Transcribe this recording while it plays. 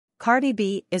Cardi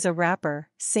B is a rapper,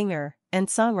 singer, and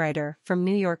songwriter from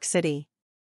New York City.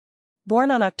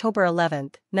 Born on October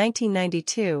 11,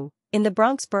 1992, in the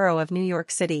Bronx borough of New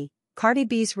York City, Cardi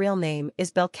B's real name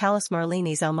is Belcalis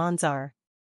Marlenis Almanzar.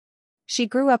 She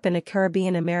grew up in a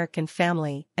Caribbean-American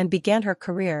family and began her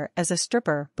career as a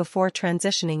stripper before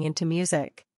transitioning into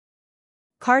music.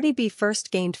 Cardi B first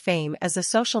gained fame as a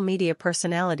social media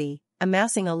personality,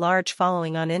 amassing a large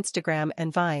following on Instagram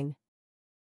and Vine.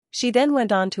 She then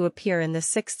went on to appear in the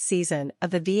sixth season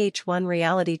of the VH1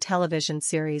 reality television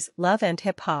series Love and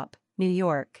Hip Hop, New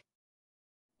York.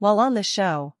 While on the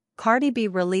show, Cardi B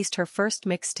released her first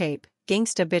mixtape,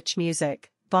 Gangsta Bitch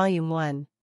Music, Volume 1.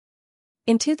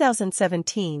 In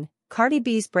 2017, Cardi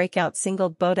B's breakout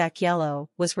single Bodak Yellow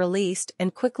was released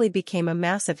and quickly became a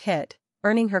massive hit,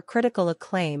 earning her critical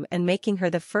acclaim and making her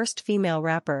the first female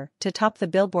rapper to top the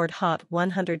Billboard Hot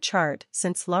 100 chart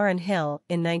since Lauryn Hill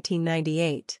in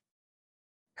 1998.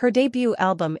 Her debut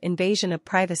album Invasion of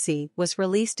Privacy was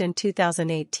released in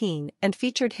 2018 and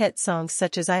featured hit songs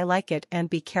such as I Like It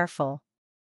and Be Careful.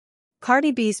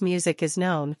 Cardi B's music is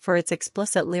known for its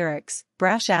explicit lyrics,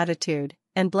 brash attitude,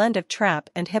 and blend of trap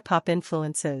and hip-hop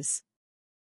influences.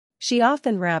 She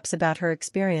often raps about her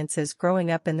experiences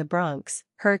growing up in the Bronx,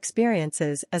 her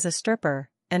experiences as a stripper,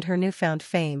 and her newfound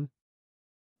fame.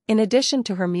 In addition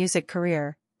to her music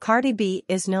career, Cardi B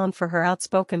is known for her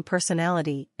outspoken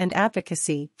personality and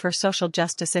advocacy for social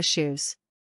justice issues.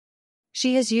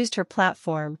 She has used her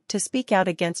platform to speak out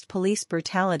against police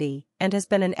brutality and has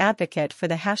been an advocate for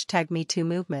the #MeToo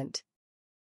movement.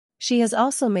 She has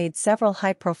also made several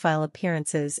high-profile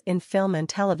appearances in film and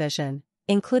television,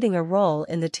 including a role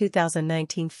in the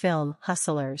 2019 film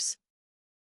Hustlers.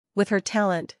 With her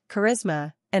talent,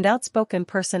 charisma, and outspoken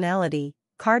personality,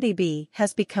 Cardi B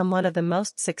has become one of the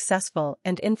most successful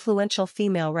and influential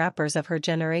female rappers of her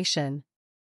generation.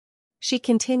 She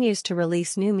continues to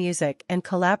release new music and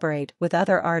collaborate with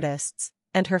other artists,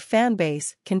 and her fan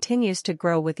base continues to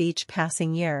grow with each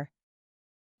passing year.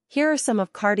 Here are some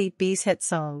of Cardi B's hit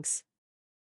songs.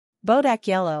 Bodak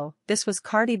Yellow, this was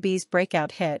Cardi B's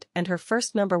breakout hit and her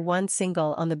first #1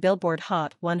 single on the Billboard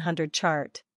Hot 100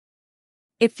 chart.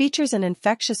 It features an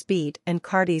infectious beat and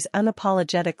Cardi's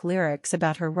unapologetic lyrics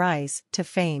about her rise to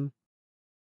fame.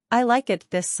 I Like It,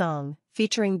 this song,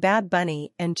 featuring Bad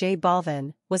Bunny and J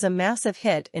Balvin, was a massive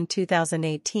hit in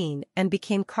 2018 and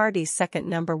became Cardi's second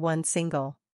 #1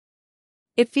 single.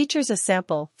 It features a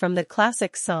sample from the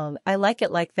classic song I Like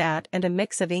It Like That and a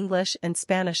mix of English and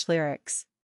Spanish lyrics.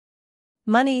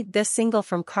 Money, this single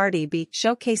from Cardi B,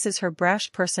 showcases her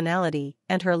brash personality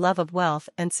and her love of wealth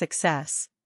and success.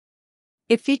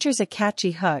 It features a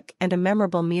catchy hook and a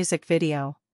memorable music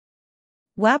video.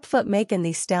 Wapfoot Megan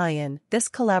Thee Stallion, this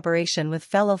collaboration with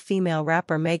fellow female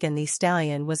rapper Megan Thee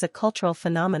Stallion was a cultural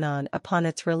phenomenon upon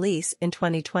its release in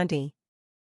 2020.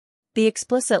 The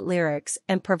explicit lyrics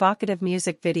and provocative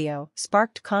music video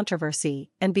sparked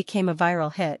controversy and became a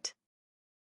viral hit.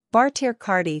 Bartier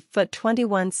Cardi Foot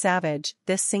 21 Savage,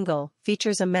 this single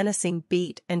features a menacing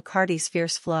beat and Cardi's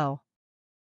fierce flow.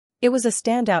 It was a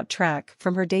standout track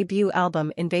from her debut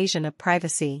album Invasion of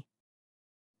Privacy.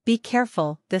 Be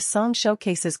Careful, this song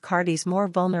showcases Cardi's more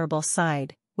vulnerable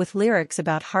side, with lyrics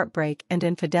about heartbreak and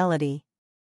infidelity.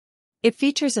 It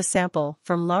features a sample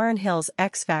from Lauryn Hill's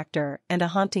X Factor and a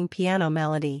haunting piano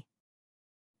melody.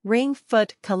 Ring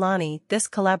Foot Kalani, this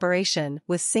collaboration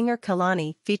with singer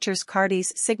Kalani features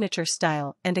Cardi's signature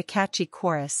style and a catchy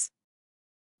chorus.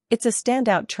 It's a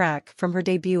standout track from her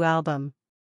debut album.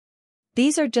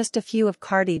 These are just a few of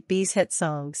Cardi B's hit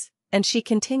songs, and she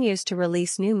continues to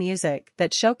release new music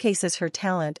that showcases her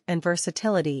talent and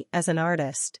versatility as an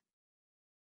artist.